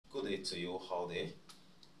it to you how we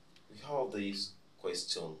have this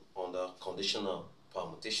question under conditional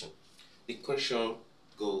permutation. The question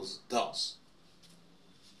goes thus: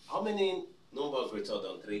 how many numbers greater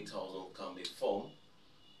than 3000 can be formed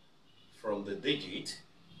from the digit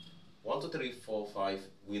 1, 2, 3, 4, 5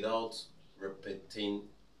 without repeating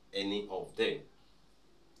any of them?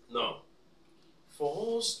 Now,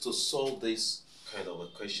 for us to solve this kind of a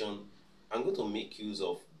question, I'm going to make use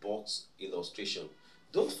of box illustration.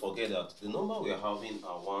 Don't forget that the number we are having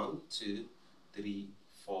are 1, 2, 3,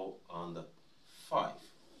 4, and 5.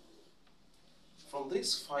 From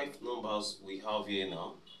these 5 numbers we have here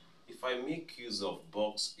now, if I make use of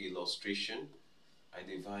box illustration, I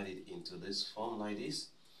divide it into this form like this.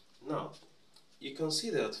 Now, you can see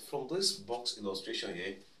that from this box illustration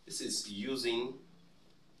here, this is using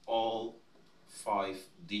all 5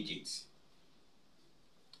 digits.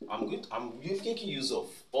 I'm making use of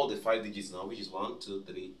all the 5 digits now, which is 1, 2,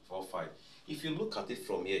 3, 4, 5. If you look at it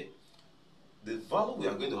from here, the value we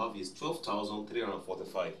are going to have is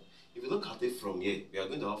 12,345. If you look at it from here, we are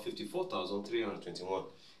going to have 54,321.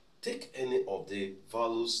 Take any of the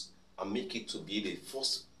values and make it to be the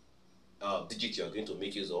first digit you are going to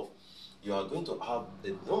make use of. You are going to have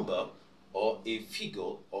a number or a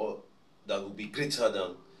figure that will be greater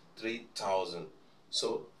than 3,000.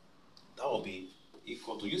 So that will be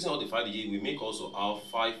equal to, using all the 5 digits, we make also our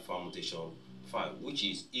 5 permutation 5, which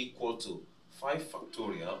is equal to 5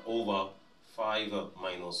 factorial over 5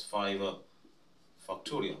 minus 5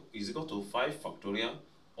 factorial is equal to 5 factorial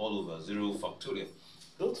all over 0 factorial.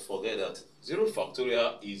 Don't forget that 0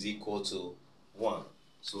 factorial is equal to 1.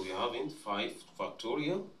 So we are having 5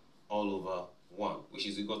 factorial all over 1, which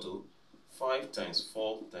is equal to 5 times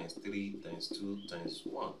 4 times 3 times 2 times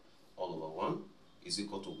 1 all over 1 is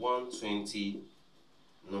equal to 120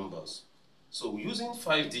 numbers. So using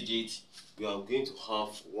 5 digits, we are going to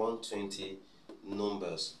have 120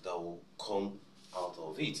 numbers that will come out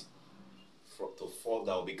of it. To 4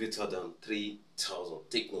 that will be greater than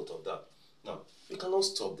 3,000. Take note of that. Now, we cannot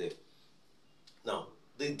stop there. Now,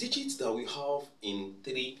 the digits that we have in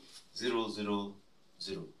 3000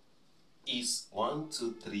 is 1,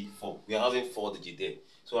 2, 3, 4. We are having 4 digits there.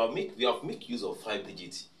 So we have make use of 5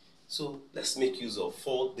 digits. So let's make use of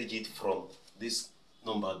 4 digits from this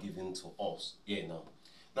number given to us here now.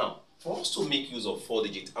 Now, for us to make use of 4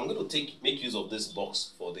 digits, I'm going to make use of this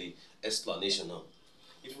box for the explanation now.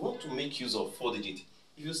 If you want to make use of 4 digits,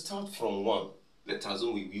 if you start from 1, let's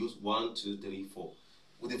assume we use 1, 2, 3, 4.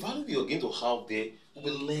 With the value you're going to have there will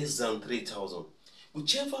be less than 3,000.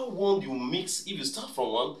 Whichever one you mix, if you start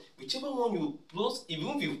from 1, whichever one you plus, even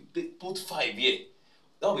if you put 5 here,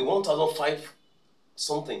 that will be 1,005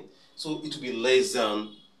 something. So it will be less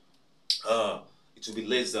than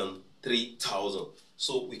 3,000.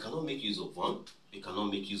 So we cannot make use of 1. We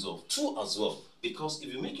cannot make use of 2 as well, because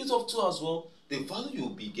if you make use of 2 as well, the value you'll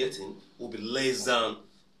be getting will be less than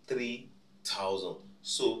 3,000.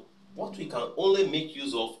 So what we can only make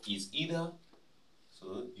use of is either,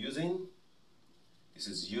 this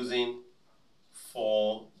is using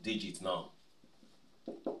 4 digits now.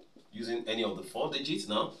 Using any of the 4 digits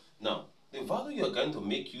now. Now, the value you're going to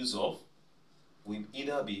make use of will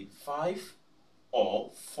either be 5 or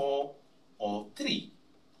 4 or 3.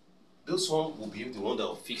 This one will be the one that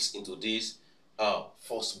will fix into this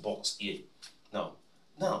first box here.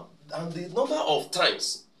 Now, and the number of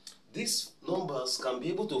times these numbers can be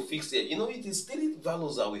able to fix here. You know, it is 3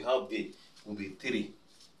 values that we have there will be 3.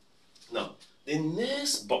 Now, the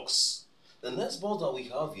next box that we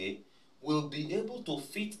have here will be able to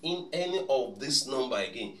fit in any of this number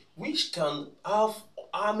again, which can have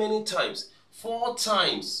how many times? 4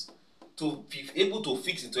 times to be able to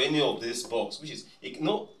fix into any of this box, which is, the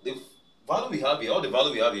value we have here, all the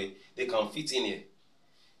value we have here, they can fit in here.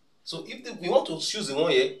 So if we want to choose the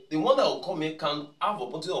one here, the one that will come here can have a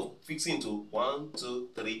opportunity of fixing to 1, 2,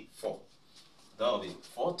 3, 4. That will be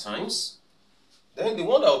 4 times. Then the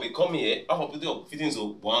one that will be coming here have a opportunity of fitting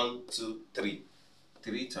to 1, 2, 3.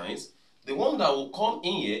 3 times. The one that will come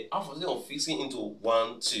in here have a opportunity of fixing into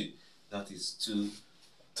 1, 2. That is 2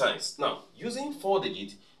 times. Now, using 4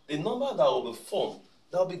 digits, the number that will be formed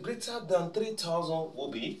that will be greater than 3,000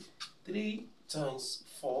 will be 3 times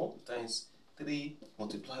 4 times 3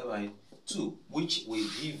 multiplied by 2, which will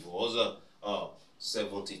give us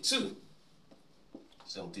 72.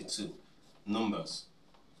 72 numbers.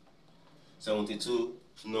 72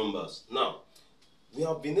 numbers. Now, we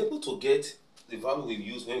have been able to get the value we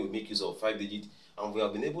use when we make use of 5 digits, and we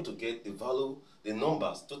have been able to get the value, the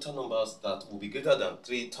numbers, total numbers that will be greater than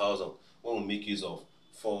 3,000 when we make use of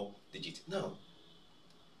 4 digits. Now,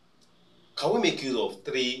 can we make use of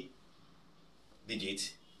 3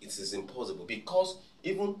 digits? it is impossible, because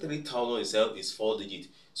even 3,000 itself is 4 digits.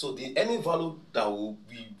 So any value that will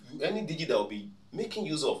be, any digit that will be making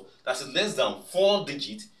use of that is less than 4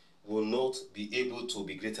 digits will not be able to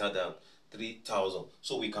be greater than 3,000.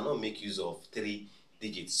 So we cannot make use of 3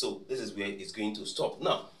 digits. So this is where it's going to stop.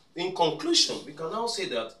 Now, in conclusion, we can now say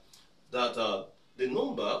that the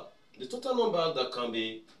total number that can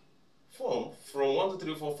be formed from 1, 2,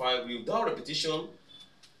 3, 4, 5 without repetition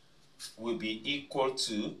will be equal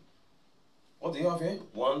to, what do you have here?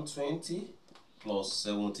 120 plus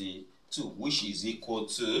 72, which is equal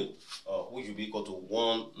to, which will be equal to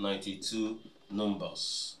 192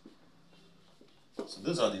 numbers. So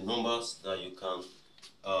those are the numbers that you can,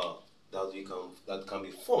 that can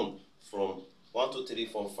be formed from 1, 2, 3,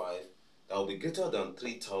 4, 5 that will be greater than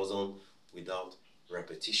 3,000 without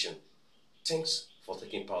repetition. Thanks for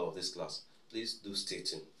taking part of this class. Please do stay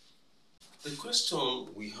tuned. The question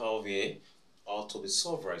we have here are to be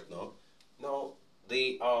solved right now. Now,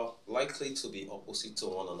 they are likely to be opposite to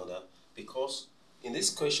one another, because in this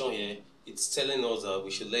question here, it's telling us that we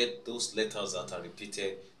should let those letters that are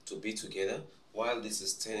repeated to be together, while this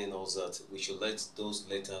is telling us that we should let those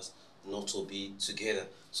letters not to be together.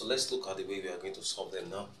 So let's look at the way we are going to solve them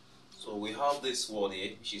now. So we have this word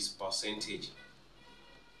here, which is percentage.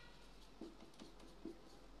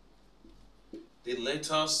 The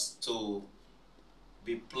letters to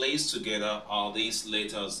be placed together are these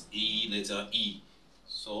letters, letter E.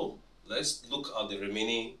 So let's look at the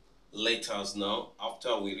remaining letters now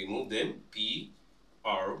after we remove them. P,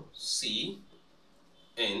 R, C,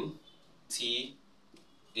 N, T,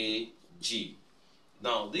 A, G.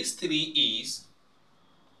 Now these 3 E's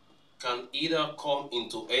can either come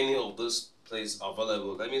into any of those places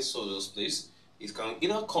available. Let me show those places. It can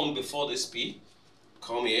either come before this P,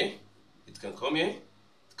 come here, it can come here,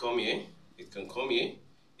 come here, it can come here,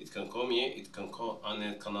 it can come here, it can come, and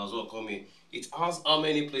it can as well come here. It has how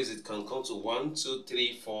many places it can come to? 1, 2,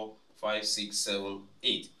 3, 4, 5, 6, 7,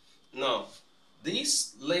 8. Now,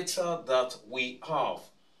 this letter that we have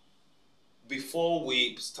before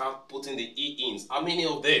we start putting the E in, how many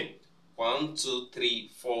of them? 1, 2, 3,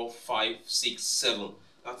 4, 5, 6, 7.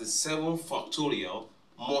 That is 7 factorial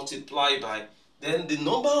multiplied by then the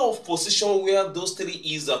number of positions where those 3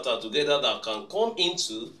 E's that are together that can come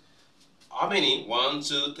into how many? 1,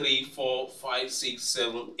 2, 3, 4, 5, 6,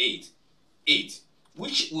 7, 8. 8,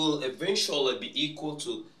 which will eventually be equal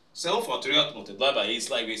to 7 factorial multiplied by 8. It's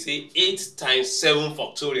like we say 8 times 7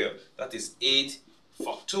 factorial. That is 8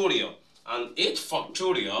 factorial. And 8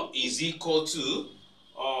 factorial is equal to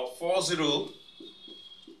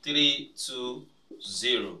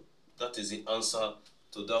 40320. That is the answer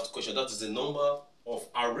to that question. That is the number of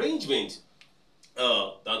arrangement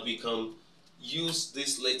that we can use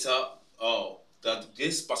this letter, that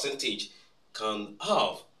this percentage can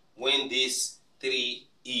have when these 3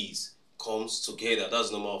 E's comes together. That's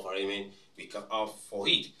the number of arrangement we can have for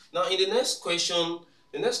it. Now in the next question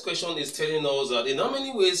is telling us that in how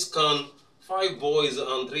many ways can 5 boys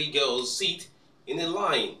and 3 girls sit in a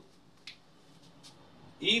line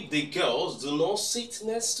if the girls do not sit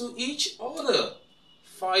next to each other?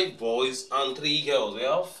 5 boys and 3 girls. We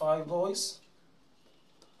have 5 boys,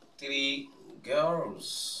 3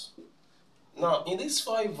 girls. Now, in these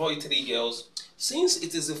 5 boys, 3 girls, since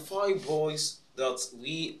it is the 5 boys that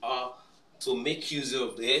we are to make use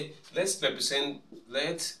of there,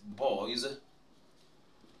 let boys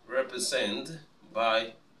represent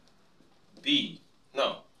by B.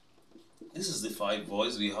 Now, this is the 5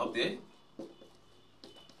 boys we have there.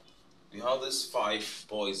 We have these 5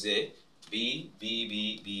 boys there. B, B,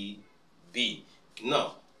 B, B, B.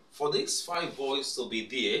 Now, for these 5 boys to be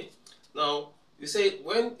there, now you say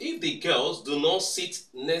if the girls do not sit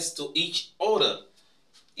next to each other,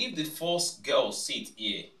 if the first girl sit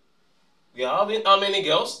here, we are having how many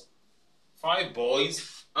girls? 5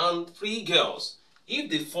 boys and 3 girls. If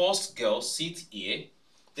the first girl sit here,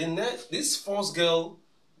 this first girl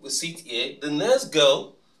will sit here. The next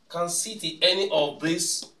girl can sit in any of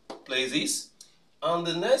these places, and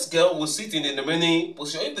the next girl will sit in the remaining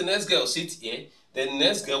position. If the next girl sits here, then the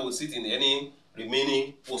next girl will sit in any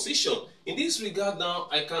remaining position. In this regard now,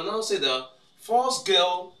 I can now say that first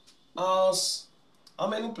girl has how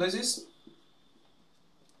many places?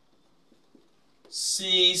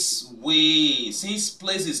 6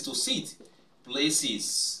 places to sit.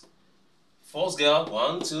 Places. First girl,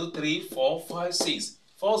 1, 2, 3, 4, 5, 6.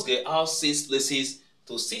 First girl has 6 places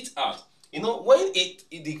to sit at. You know, when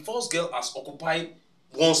the first girl has occupied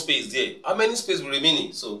 1 space there, how many spaces will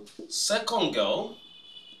remaining? So second girl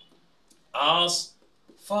has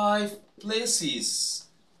 5 places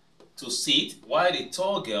to sit, while the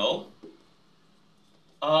third girl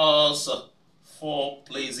has 4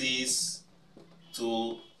 places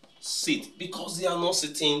to sit because they are not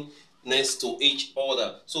sitting next to each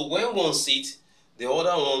other. So when one sits, the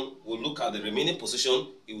other one will look at the remaining position.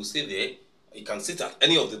 He will stay there. He can sit at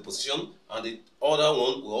any of the position, and the other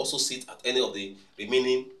one will also sit at any of the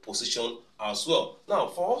remaining position as well. Now,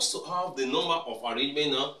 for us to have the number of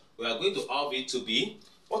arrangement now, we are going to have it to be,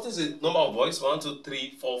 what is the number of boys? 1, 2,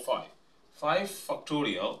 3, 4, 5. 5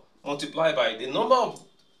 factorial multiplied by the number of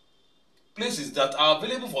places that are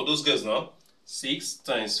available for those girls now. 6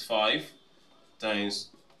 times 5 times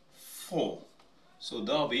 4. So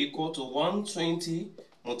that will be equal to 120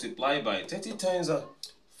 multiplied by 30 times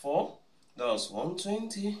 4. That's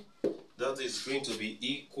 120. That is going to be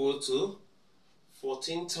equal to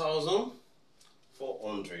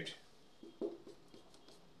 14,400.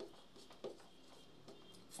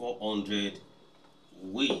 400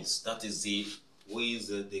 ways. That is the ways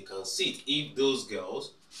that they can sit if those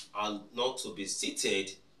girls are not to be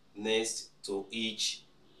seated next to each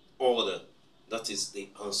other. That is the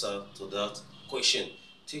answer to that question.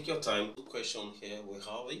 Take your time. The question here, we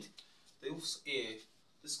have it.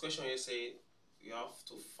 This question here say you have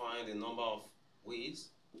to find the number of ways.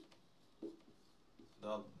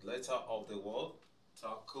 The letter of the word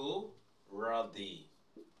takoradi.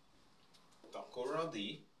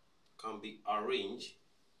 Takoradi can be arranged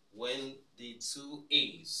when the two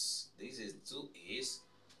A's, this is two A's,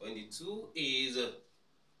 when the two A's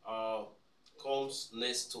comes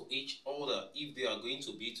next to each other, if they are going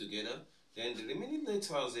to be together, then the remaining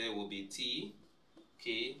letters there will be T,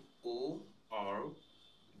 K, O, R,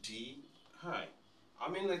 D, I. How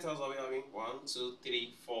many letters are we having? 1, 2,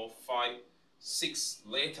 3, 4, 5, 6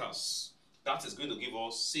 letters. That is going to give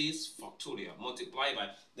us 6 factorial multiplied by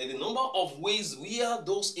then the number of ways where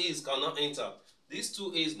those A's cannot enter. These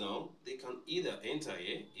two A's now, they can either enter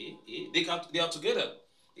here, A. They are together.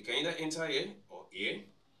 They can either enter here or here,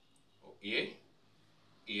 or here,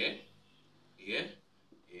 here, here,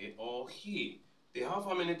 here, or here. They have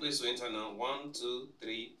how many places to enter now? 1, 2,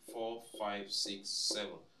 3, 4, 5, 6,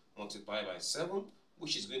 7. Multiplied by 7,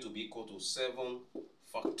 which is going to be equal to 7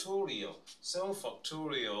 factorial. 7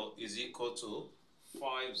 factorial is equal to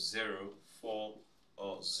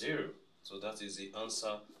 5040. So that is the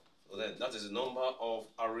answer. That is the number of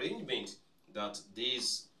arrangement that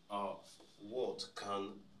this word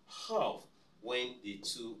can have when the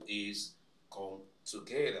two A's come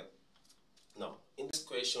together. Now, in this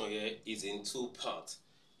question here is in 2 parts.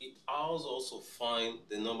 It has also find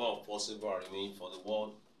the number of possible arrangements for the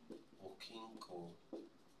word Okinko.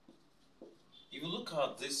 If you look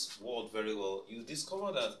at this word very well, you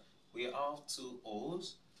discover that we have 2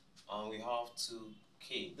 O's and we have 2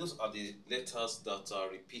 K. Those are the letters that are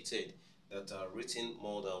repeated, that are written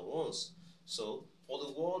more than once. So, for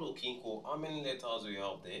the word Okinko, how many letters do you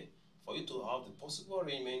have there? For you to have the possible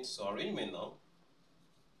arrangement, so arrangement now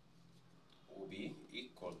will be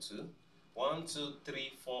equal to 1, 2,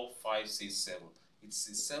 3, 4, 5, 6, 7. It's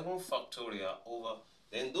 7 factorial over,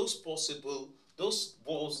 then those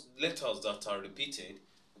words, letters that are repeated,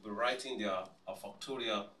 will be writing their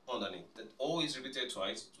factorial underneath. That O is repeated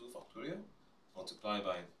twice, 2 factorial, multiplied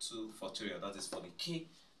by 2 factorial. That is for the K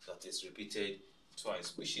that is repeated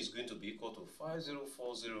twice, which is going to be equal to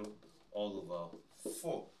 5040 all over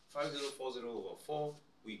 4. 5040 over 4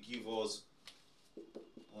 will give us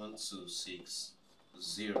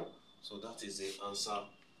 1260. So that is the answer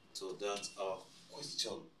to that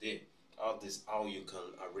question there. How you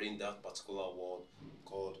can arrange that particular word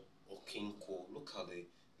called Okinko. Look at the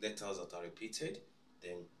letters that are repeated.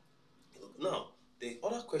 Then look. Now the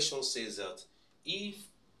other question says that if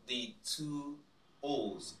the 2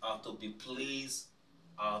 O's are to be placed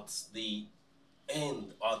at the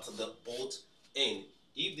end, at the both end,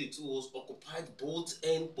 if the 2 O's occupied both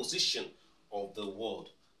end position of the word,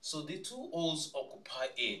 so the 2 O's occupy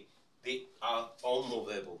A, they are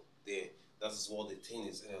unmovable there. That is what the thing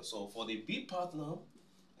is. So for the B part now,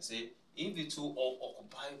 I say if the 2 O's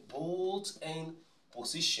occupy both end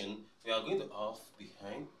position, we are going to have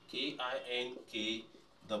behind K-I-N-K-W.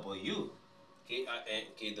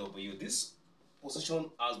 K-I-N-K-W. This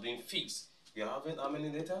position has been fixed. We are having how many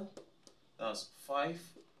letters? That's 5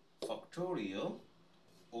 factorial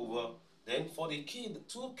over, then for the K, the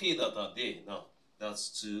 2K that are there now, that's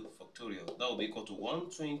 2 factorial. That will be equal to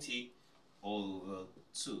 120 all over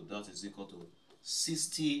 2. That is equal to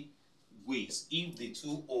 60 ways. If the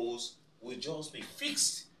 2 O's will just be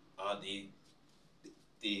fixed at the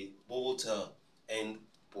both end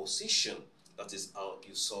position. That is how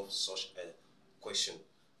you solve such a question.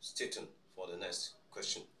 Stay tuned for the next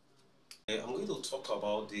question. I'm going to talk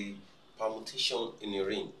about the permutation in a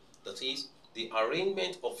ring. That is, the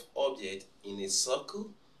arrangement of object in a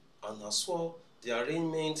circle, and as well the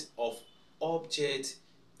arrangement of object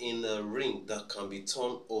in a ring that can be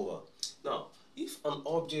turned over. Now, if an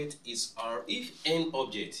object is if an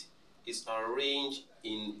object is arranged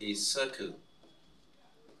in a circle,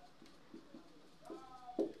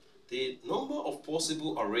 the number of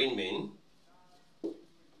possible arrangement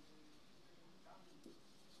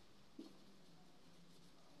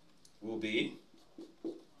will be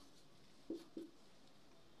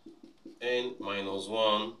n minus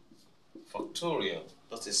 1 factorial.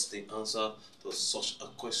 That is the answer to such a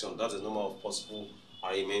question. That's the number of possible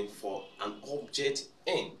arrangement for an object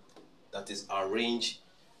n that is arranged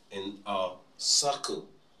in a circle.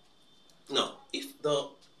 Now, if an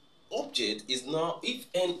object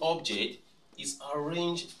is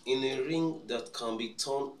arranged in a ring that can be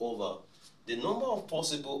turned over, the number of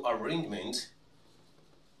possible arrangements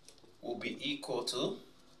will be equal to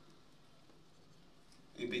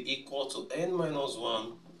n minus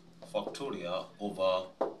 1 factorial over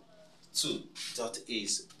 2. That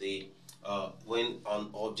is the when an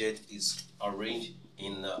object is arranged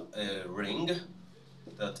in a ring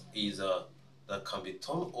that can be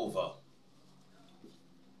turned over.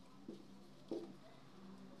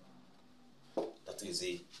 That is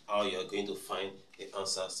how you are going to find the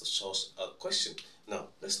answers to such a question. Now,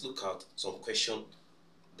 let's look at some question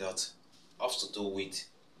that have to do with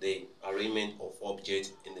the arrangement of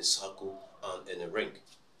objects in a circle and in a ring.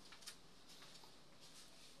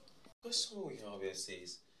 Question we have here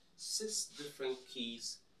says 6 different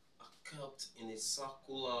keys are kept in a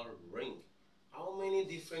circular ring. How many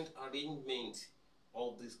different arrangements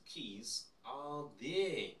of the keys are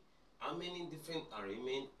there? How many different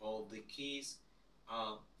arrangements of the keys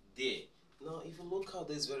are there? Now, if you look at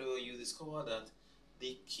this very well, you discover that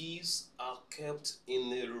the keys are kept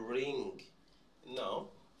in a ring. Now,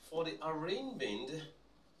 for the arrangement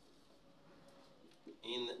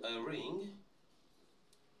in a ring,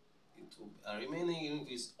 a remaining ring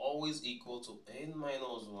is always equal to n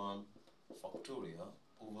minus 1 factorial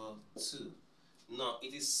over 2. Now,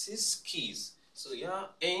 it is 6 keys. So, yeah,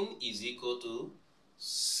 n is equal to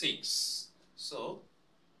 6. So,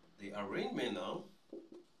 the arrangement now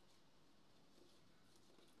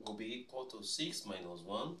will be equal to 6 minus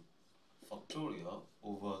 1 factorial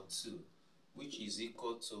over 2, which is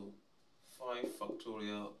equal to 5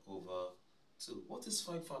 factorial over 2. What is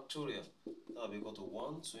 5 factorial? That will be equal to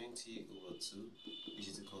 120 over 2, which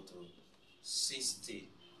is equal to 60.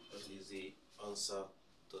 That is the answer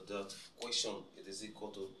to that question. It is equal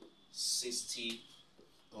to 60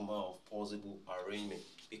 number of possible arrangement,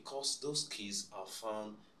 because those keys are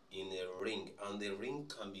found in a ring and the ring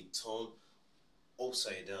can be turned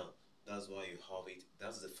upside down. That's why you have it.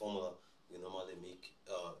 That's the formula we normally make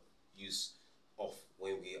use of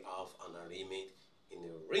when we have an arrangement in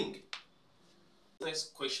a ring.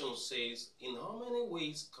 Next question says, in how many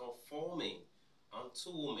ways can 4 men and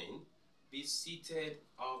 2 women be seated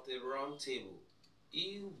at a round table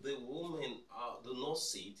if the women do not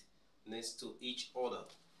sit next to each other?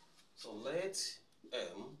 So let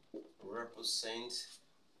M represent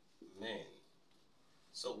men.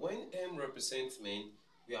 So when M represents men,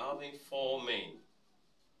 we are having 4 men.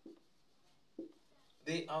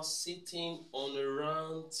 They are sitting on a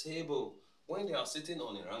round table. When they are sitting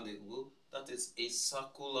on a round table, that is a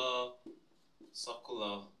circular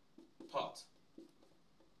part.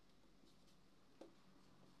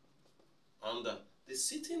 And the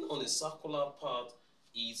sitting on a circular part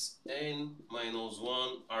is n minus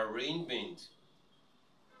 1 arrangement.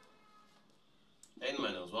 N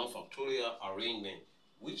minus 1 factorial arrangement,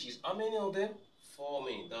 which is how many of them? 4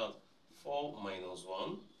 men. That's 4 minus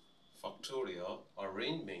 1 factorial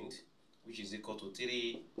arrangement, which is equal to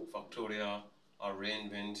 3 factorial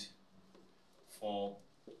arrangement for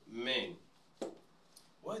men.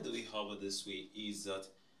 Why do we have it this way? Is that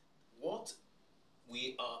what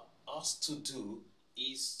we are asked to do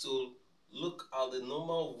is to look at the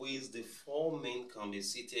number of ways the 4 men can be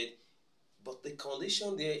seated, but the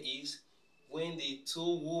condition there is when the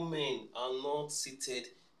 2 women are not seated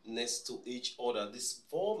next to each other. These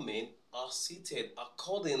 4 men are seated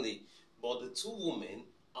accordingly, but the 2 women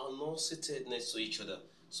are not seated next to each other.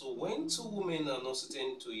 So when 2 women are not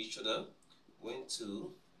sitting to each other, when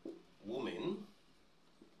 2 women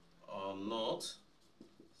are not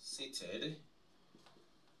seated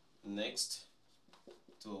next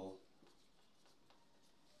to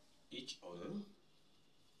each other,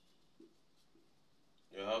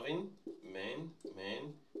 you're having men,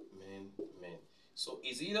 men, men, men. So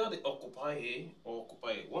it's either they occupy A or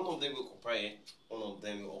occupy A. One of them will occupy A, one of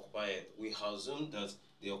them will occupy A. We assume that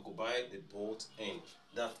they occupy the both ends.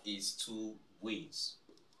 That is two ways.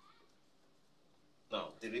 Now,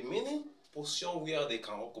 the remaining position where they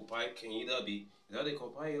can occupy can either be, either they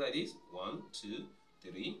occupy like this, 1, 2,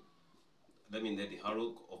 3. Let me let the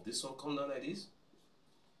arrow of this one come down like this.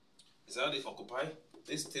 Is that they occupy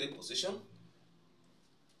this 3 position.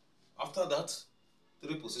 After that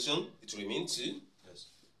 3 position, it remains 2. Yes.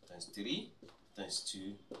 Times 3 times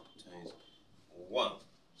 2 times 1.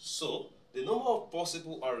 So the number of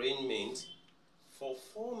possible arrangements for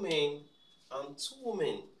 4 men and 2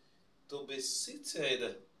 women to be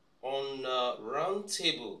seated on a round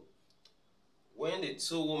table when the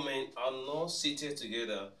 2 women are not seated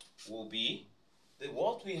together will be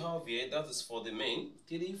what we have here, that is for the men,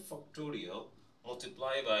 3 factorial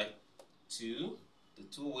multiplied by 2, the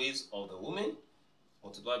 2 ways of the woman,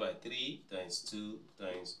 multiplied by 3 times 2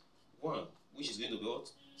 times 1, which is going to be what?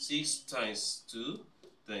 6 times 2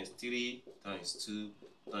 times 3 times 2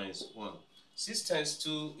 times 1. 6 times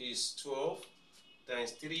 2 is 12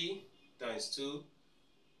 times 3 times 2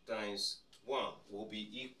 times 1 will be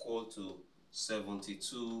equal to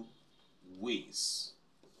 72 ways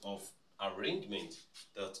of arrangement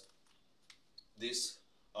that these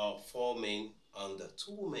 4 men and the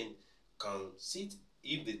 2 women can sit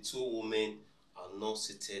if the 2 women are not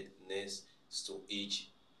seated next to each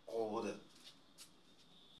other.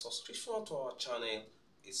 Subscription to our channel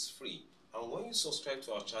is free, and when you subscribe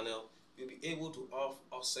to our channel, you'll be able to have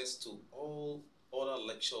access to all other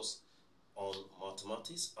lectures on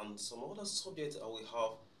mathematics and some other subjects that we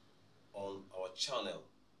have on our channel.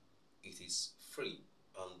 It is free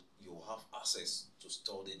and you have access to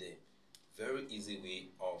study there. Very easy way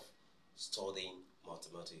of studying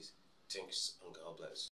mathematics. Thanks and God bless.